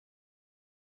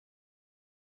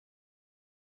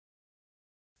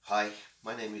Hi,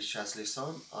 my name is Shazli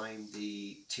Sam. I'm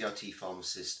the TRT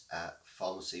pharmacist at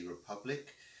Pharmacy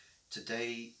Republic.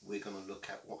 Today we're going to look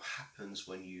at what happens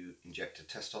when you inject a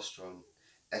testosterone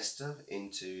ester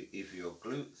into either your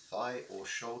glute, thigh or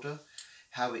shoulder,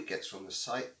 how it gets from the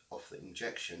site of the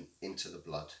injection into the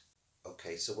blood.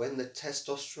 Okay, so when the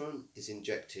testosterone is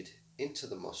injected into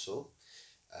the muscle,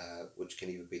 which can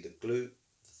either be the glute,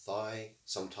 the thigh,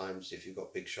 sometimes if you've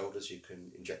got big shoulders you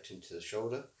can inject into the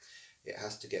shoulder. It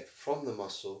has to get from the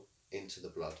muscle into the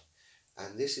blood,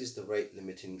 and this is the rate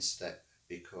limiting step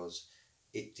because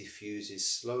it diffuses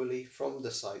slowly from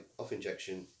the site of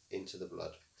injection into the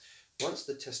blood. Once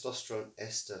the testosterone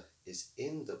ester is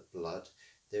in the blood,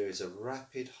 there is a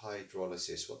rapid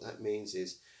hydrolysis. What that means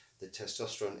is the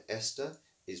testosterone ester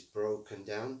is broken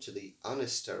down to the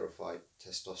unesterified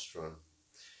testosterone.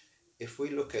 If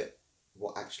we look at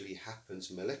what actually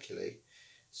happens molecularly,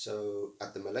 so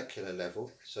at the molecular level,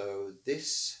 so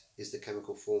this is the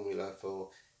chemical formula for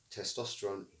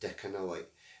testosterone decanoate.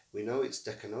 We know it's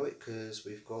decanoate because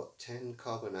we've got 10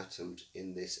 carbon atoms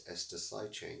in this ester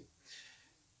side chain.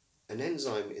 An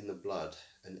enzyme in the blood,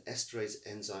 an esterase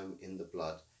enzyme in the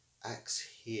blood, acts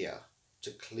here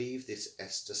to cleave this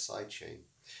ester side chain.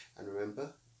 And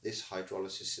remember, this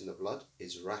hydrolysis in the blood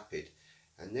is rapid,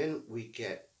 and then we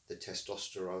get the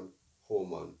testosterone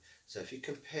hormone. So if you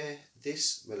compare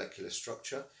this molecular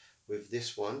structure with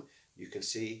this one, you can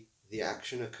see the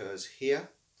action occurs here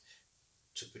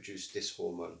to produce this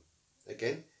hormone.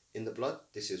 Again, in the blood,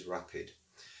 this is rapid.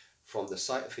 From the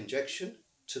site of injection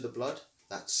to the blood,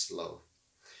 that's slow.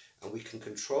 And we can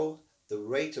control the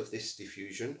rate of this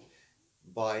diffusion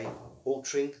by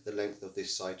altering the length of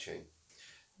this side chain.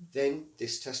 Then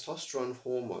this testosterone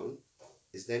hormone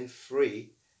is then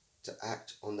free to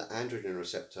act on the androgen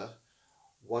receptor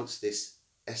once this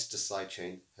ester side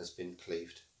chain has been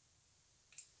cleaved.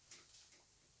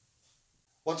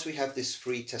 Once we have this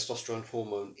free testosterone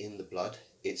hormone in the blood,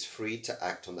 it's free to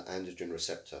act on the androgen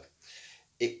receptor.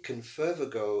 It can further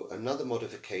go another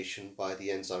modification by the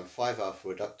enzyme 5-alpha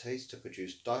reductase to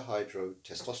produce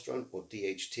dihydrotestosterone or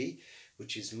DHT,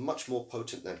 which is much more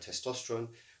potent than testosterone,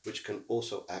 which can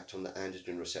also act on the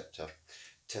androgen receptor.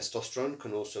 Testosterone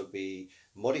can also be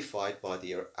modified by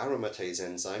the aromatase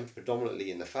enzyme,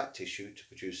 predominantly in the fat tissue, to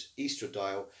produce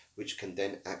estradiol, which can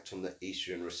then act on the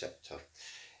estrogen receptor.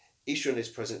 Estrogen is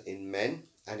present in men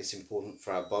and it's important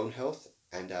for our bone health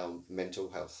and our mental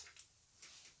health.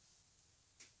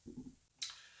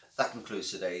 That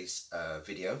concludes today's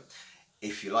video.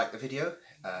 If you like the video,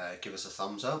 give us a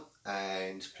thumbs up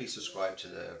and please subscribe to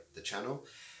the channel.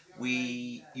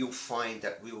 You'll find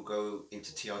that we will go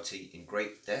into TRT in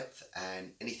great depth,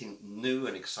 and anything new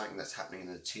and exciting that's happening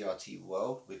in the TRT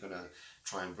world, we're going to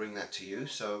try and bring that to you.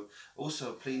 So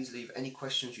also please leave any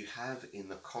questions you have in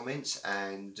the comments,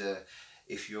 and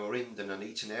if you're in the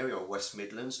Nuneaton area or West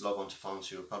Midlands, log on to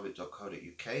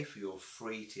pharmacyrepublic.co.uk for your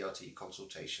free TRT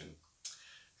consultation.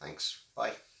 Thanks.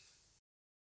 Bye.